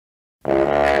Oh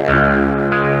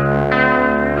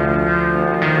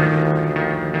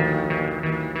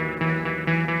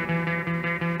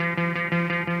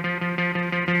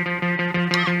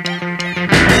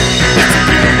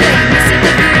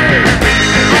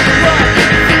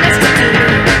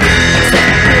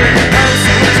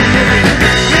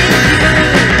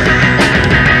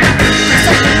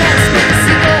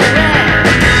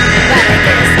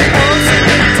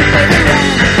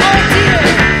dear,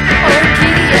 oh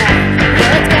giddy,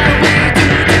 let's go.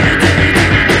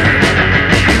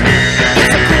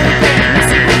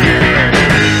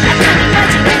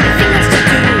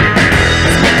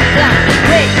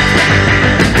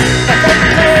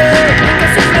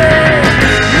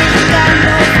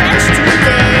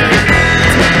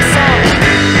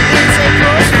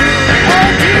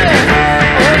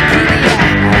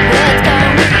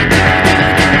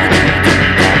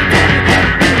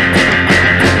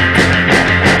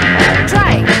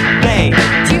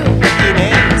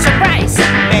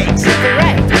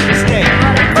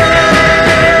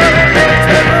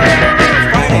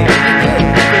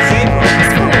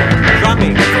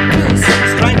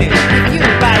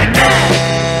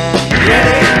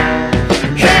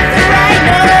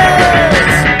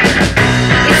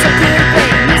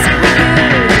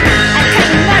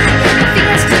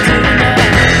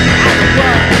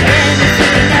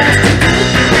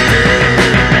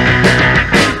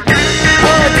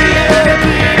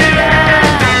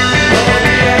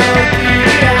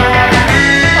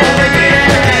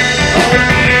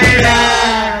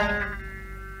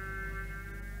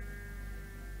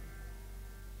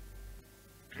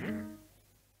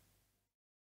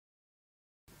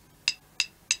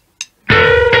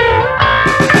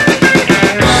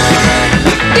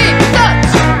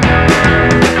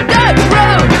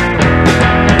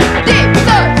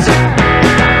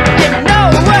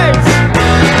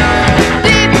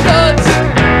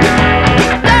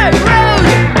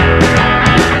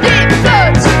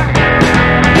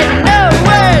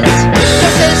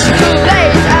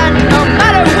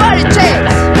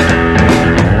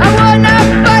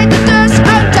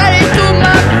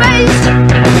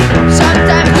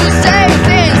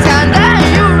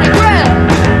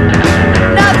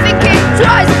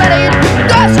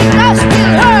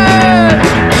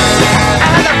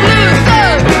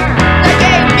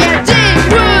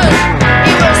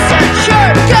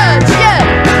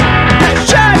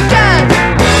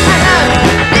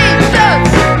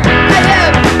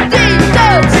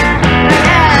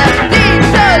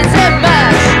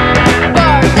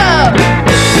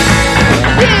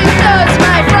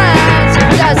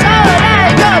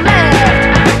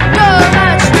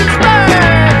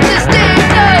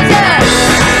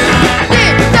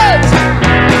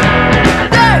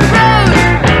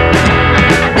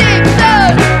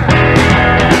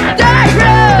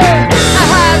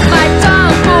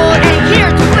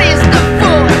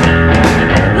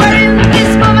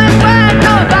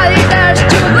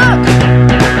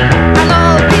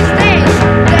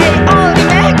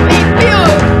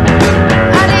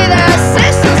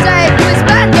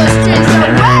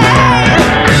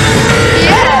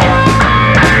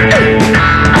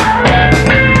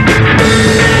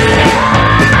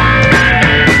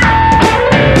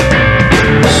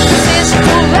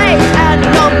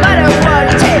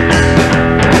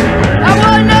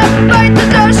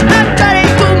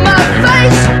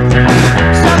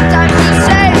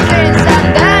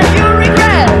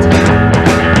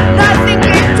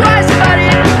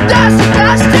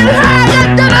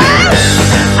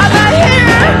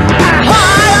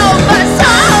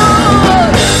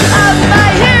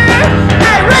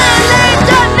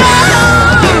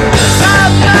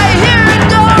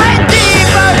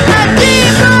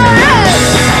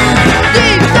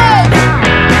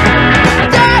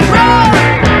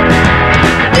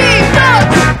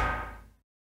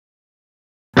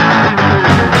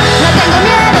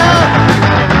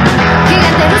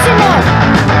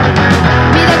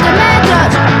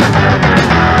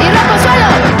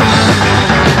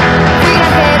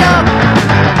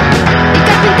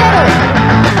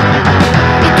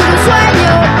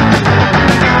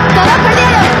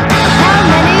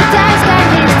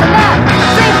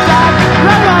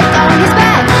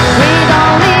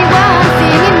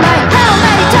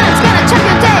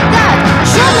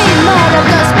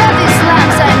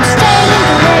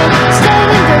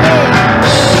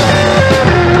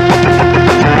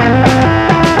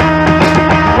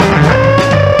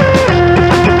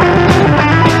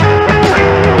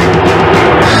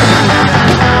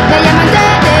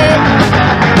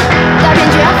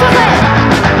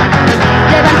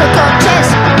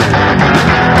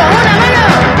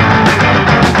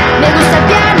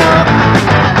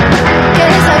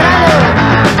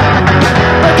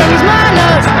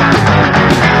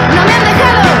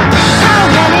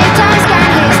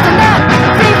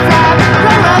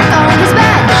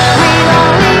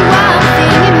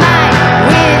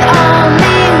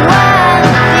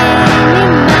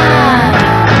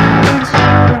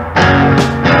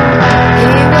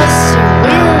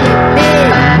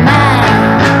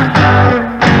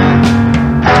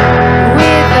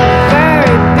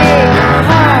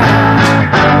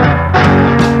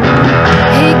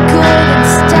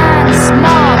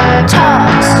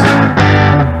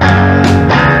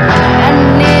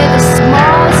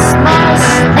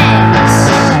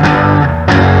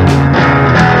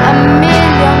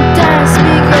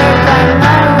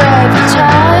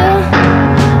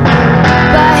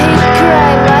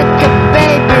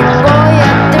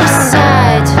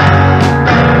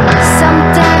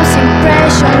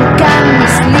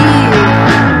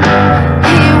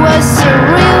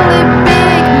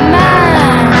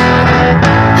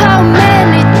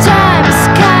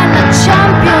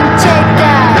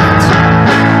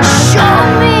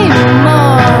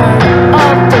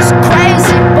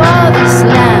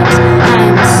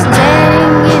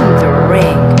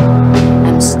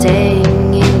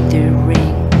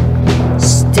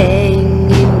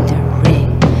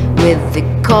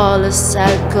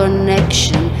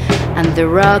 the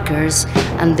rockers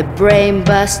and the brain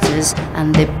busters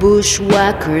and the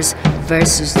bushwhackers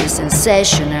versus the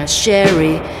sensational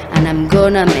Sherry. And I'm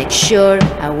gonna make sure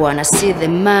I wanna see the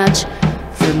match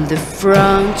from the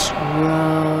front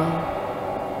row.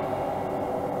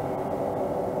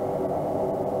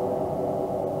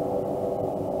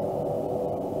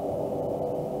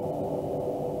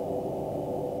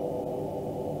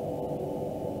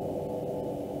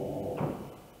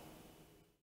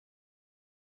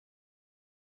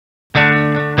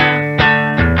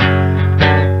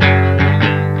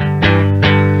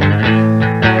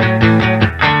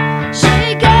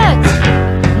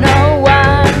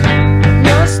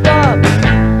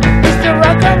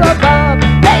 Rock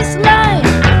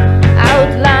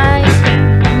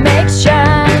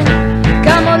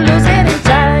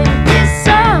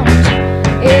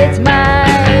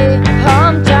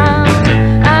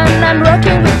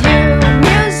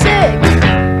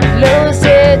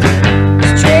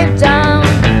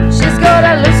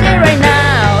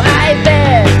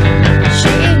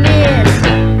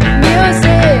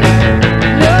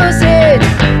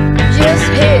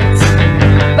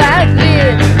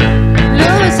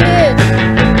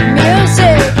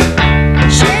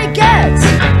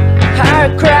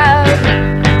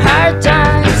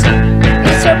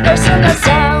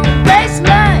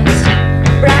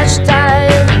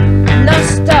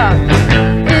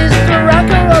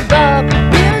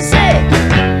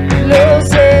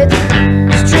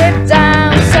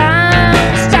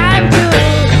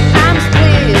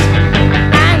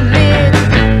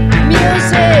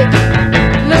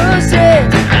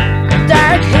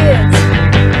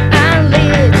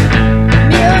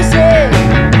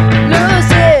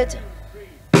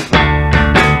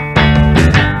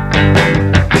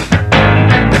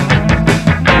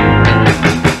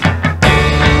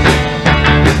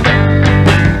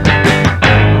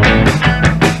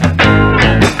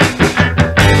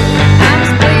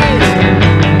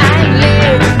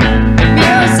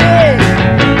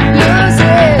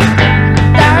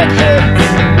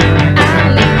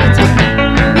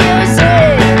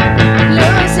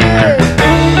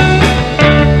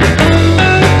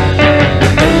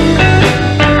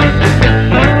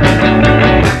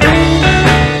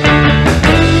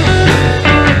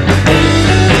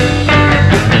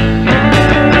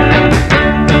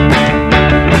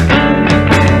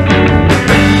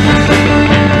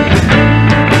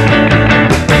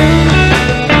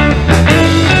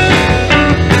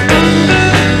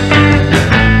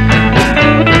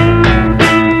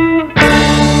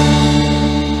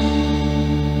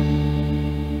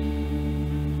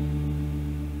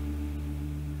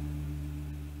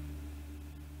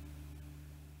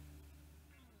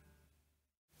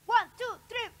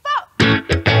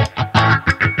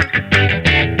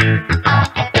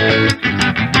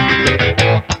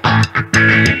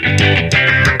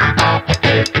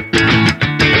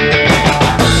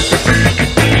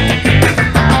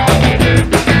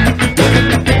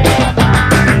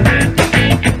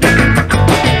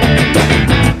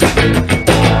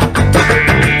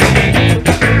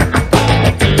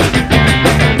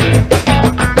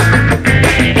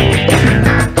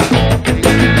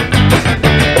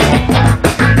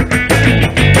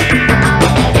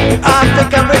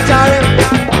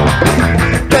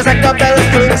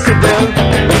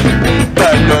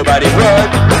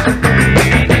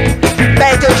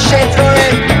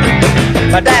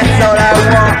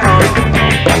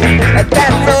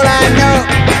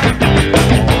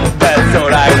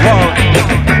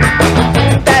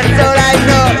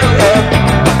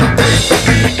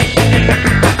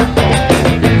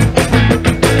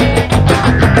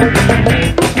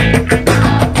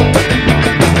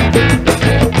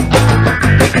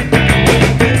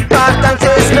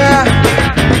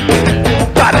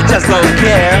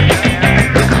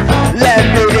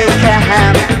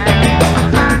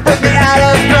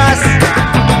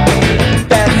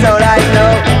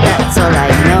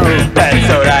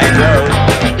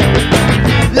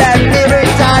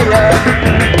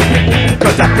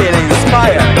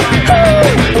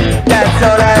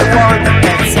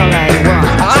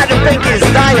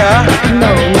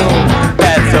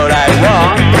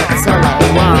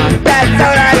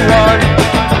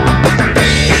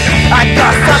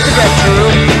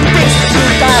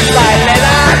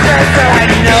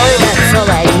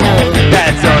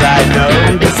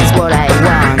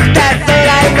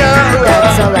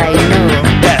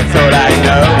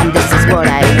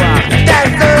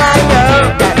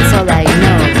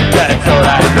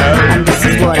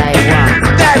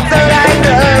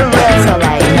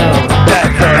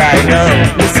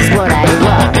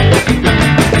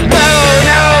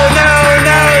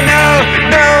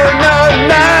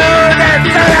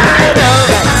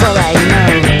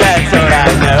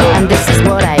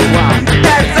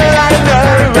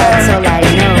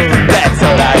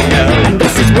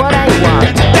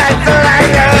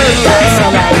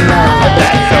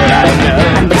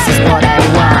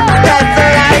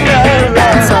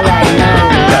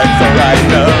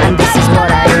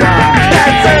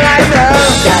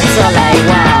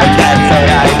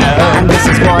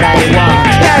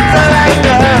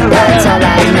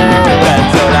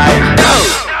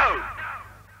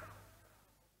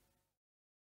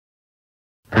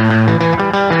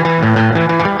I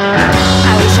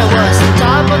wish I was on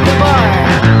top of the bar,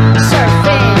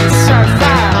 surfing, surf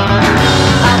out,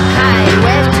 up high,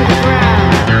 wave to the ground,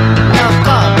 no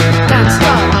cop, can't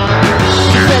stop,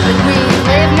 feel the wind,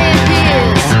 leave me in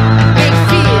peace, big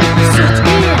fear, suit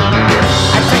in,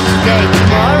 I take today,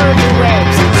 tomorrow the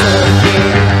waves,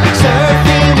 surfing,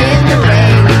 surfing in the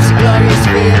rain, it's a glorious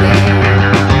feeling,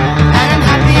 and I'm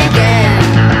happy again,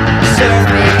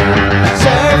 surfing,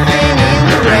 surfing in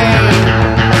the rain,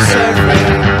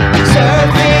 surfing,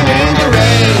 surfing in the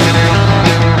rain.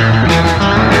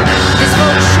 This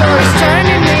whole shore is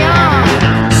turning me on,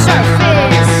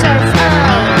 surfing, surf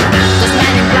out, those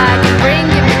men in black are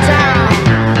bringing me down,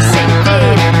 sink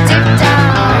deep, deep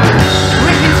down,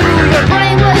 ripping through your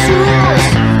brainless rules,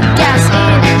 gas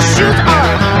in and shoot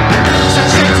off,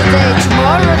 sunshine today,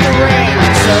 tomorrow the rain,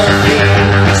 surfing,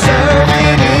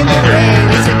 surfing in the rain,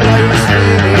 it's a glorious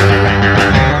feeling,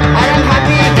 and I'm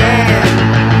happy again,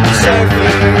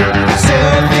 surfing,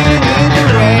 surfing in the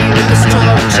rain, with the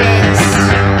storm chase,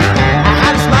 I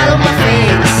have a smile on my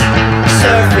face,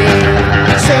 surfing,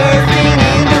 surfing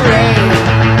in the rain,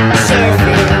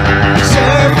 surfing,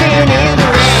 surfing in the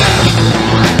rain.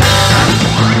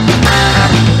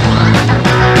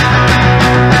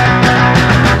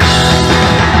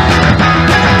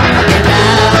 And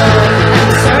now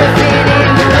I'm surfing in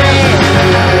the rain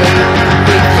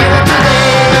with you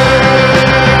today.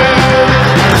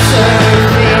 I'm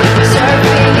surfing,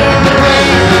 surfing in the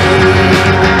rain.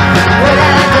 What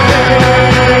a day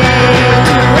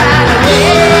to run away.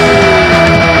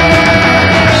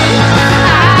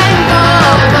 I'm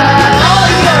over all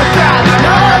your crap and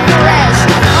all the rest,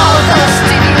 all those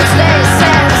tedious days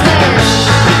senseless.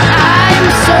 I'm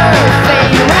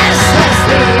surfing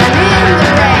restlessly and in the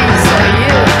rain, so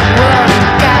you won't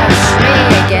catch me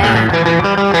again.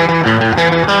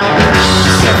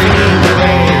 Surfing in the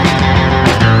rain,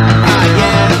 ah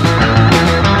yeah.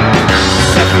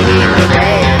 Surfing in the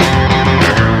rain,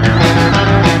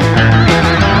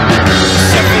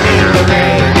 surfing in the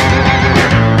rain,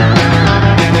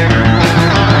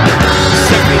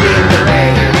 surfing in the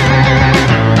rain,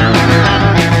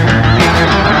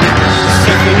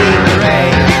 surfing in the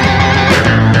rain,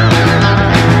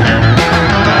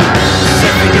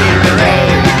 surfing in the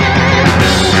rain,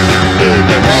 in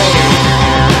the rain,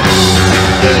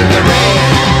 in the rain,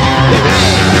 the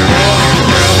rain,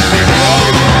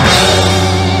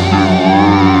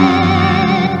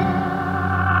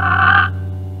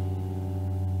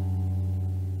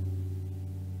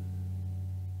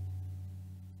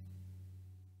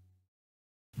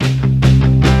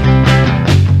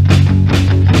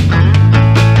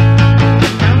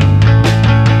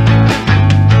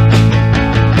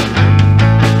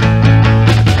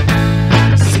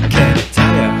 sick and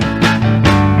tired.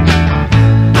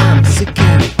 I'm sick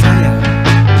and tired.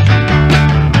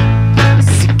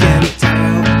 Sick and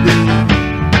tired of being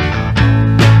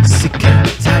sick and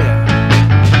tired.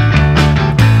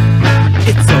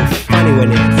 It's so funny when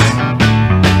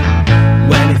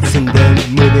it's in the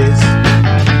movies,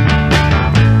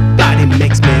 but it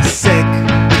makes me sick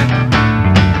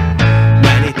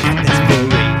when it happens for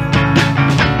real.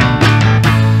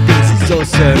 This is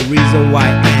also a reason why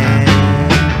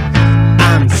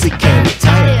I'm sick and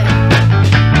tired.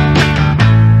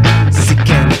 Sick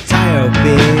and tired of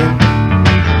being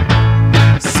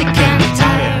sick and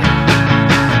tired.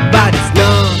 But it's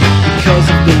not because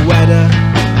of the weather,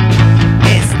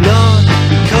 it's not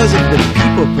because of the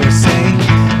people per se,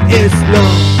 it's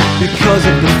not because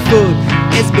of the food,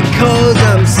 it's because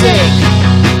I'm sick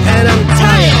and I'm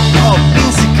tired of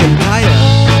being sick and tired.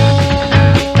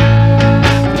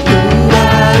 Ooh,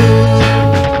 ah,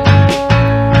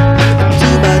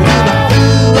 doo-ba-doo-ba,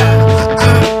 ooh, ah,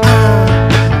 ah, ah,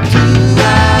 doo,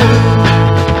 ah,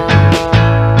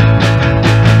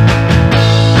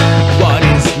 what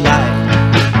it's like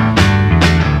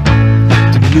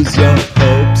to lose your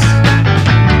hopes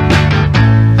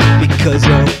because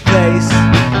your place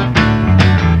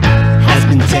has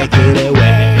been taken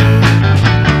away.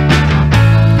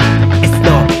 It's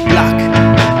not black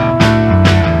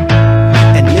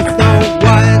and it's not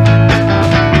white,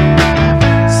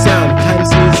 sometimes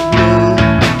it's blue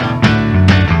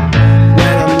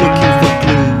when I'm looking for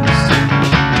clues.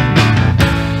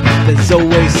 There's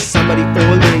always somebody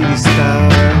older in this town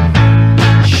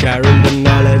sharing the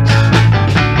knowledge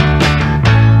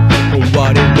on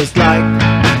what it was like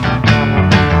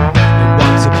and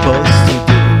what's supposed to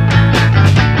do.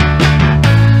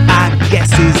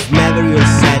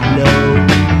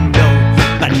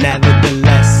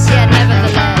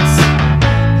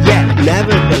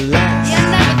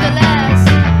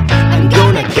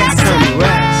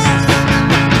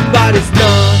 But it's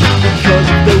not because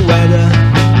of the weather,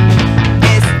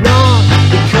 it's not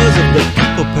because of the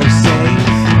people per se,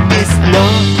 it's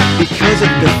not because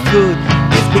of the food,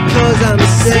 it's because I'm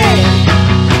insane.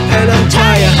 And I'm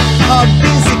tired of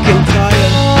being sick and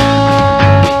tired.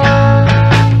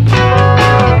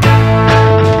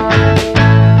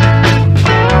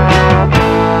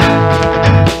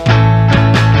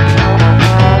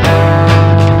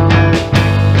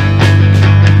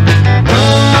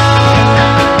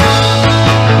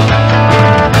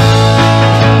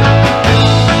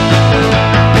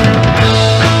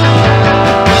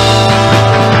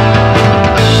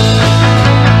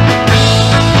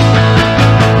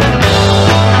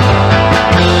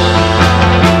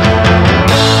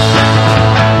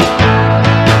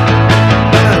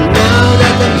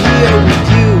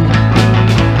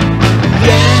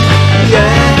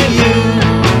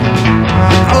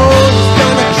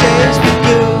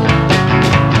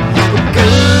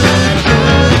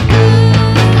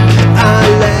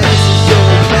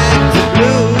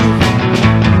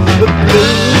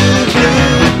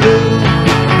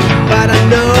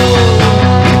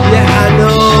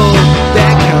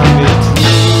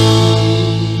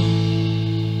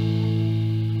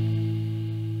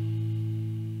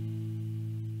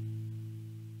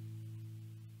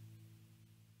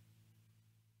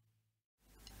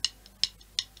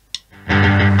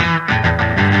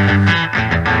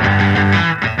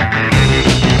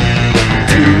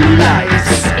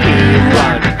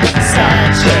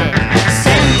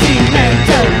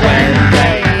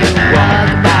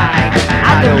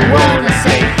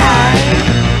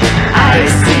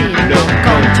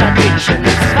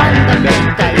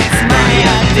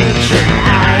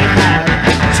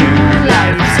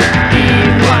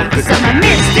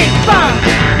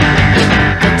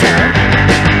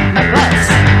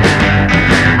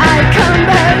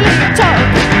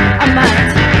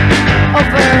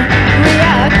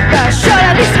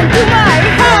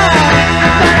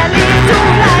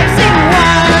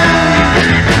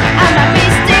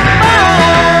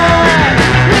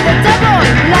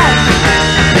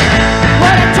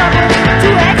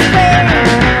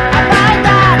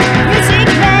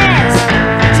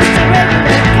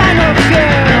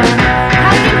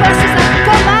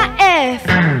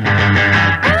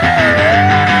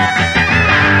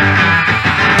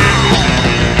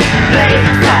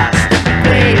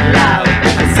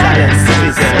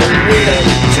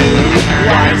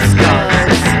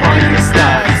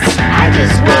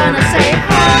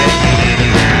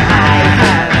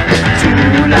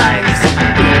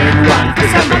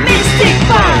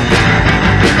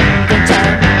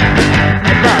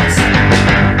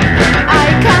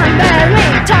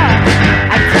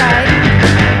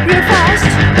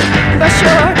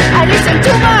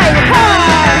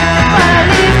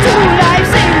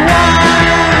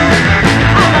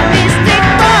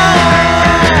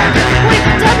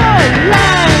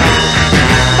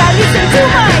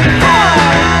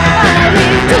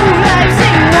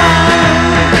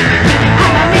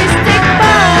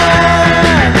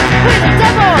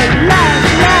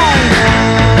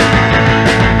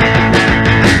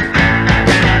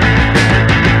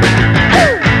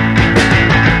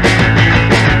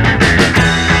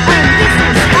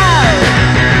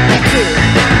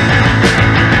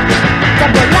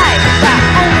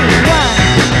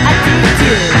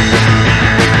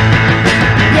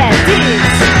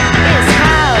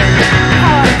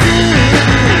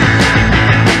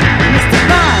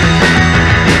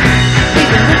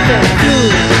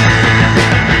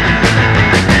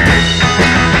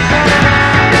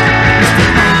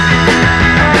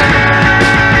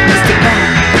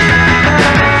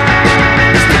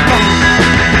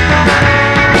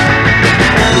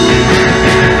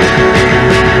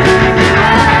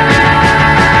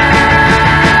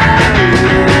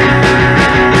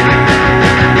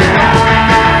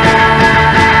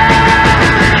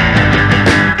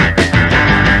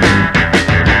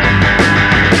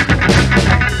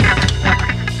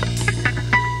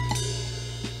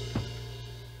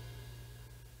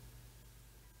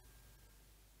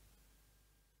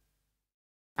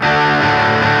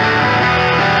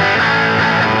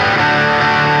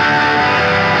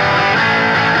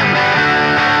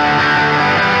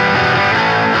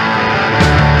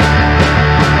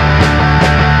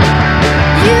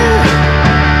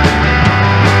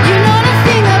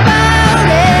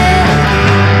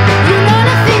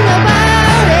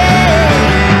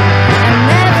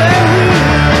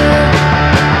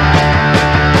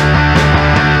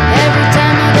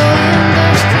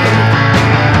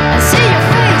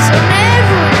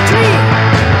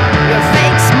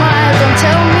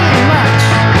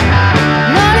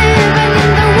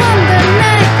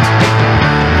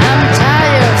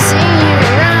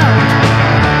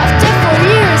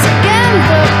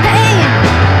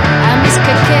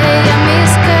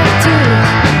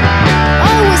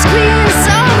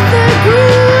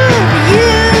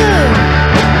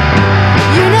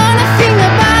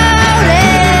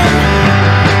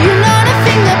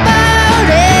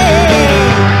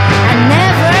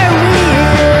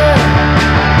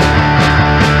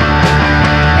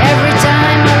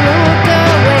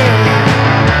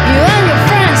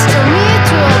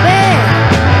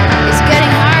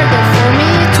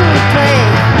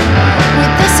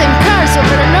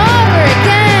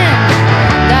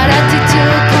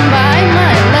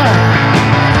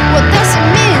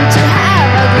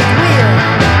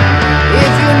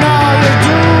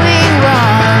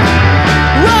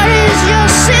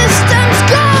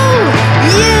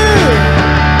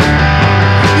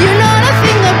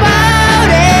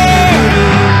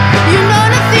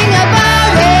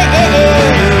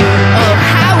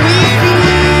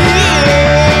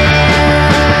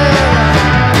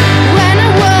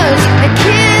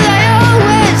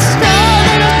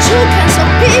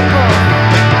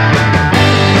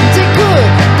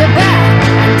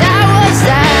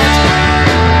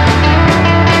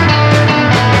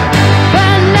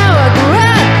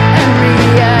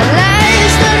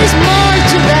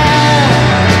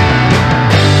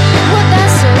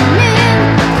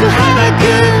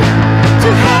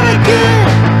 good,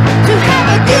 to have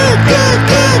a good, good,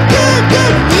 good.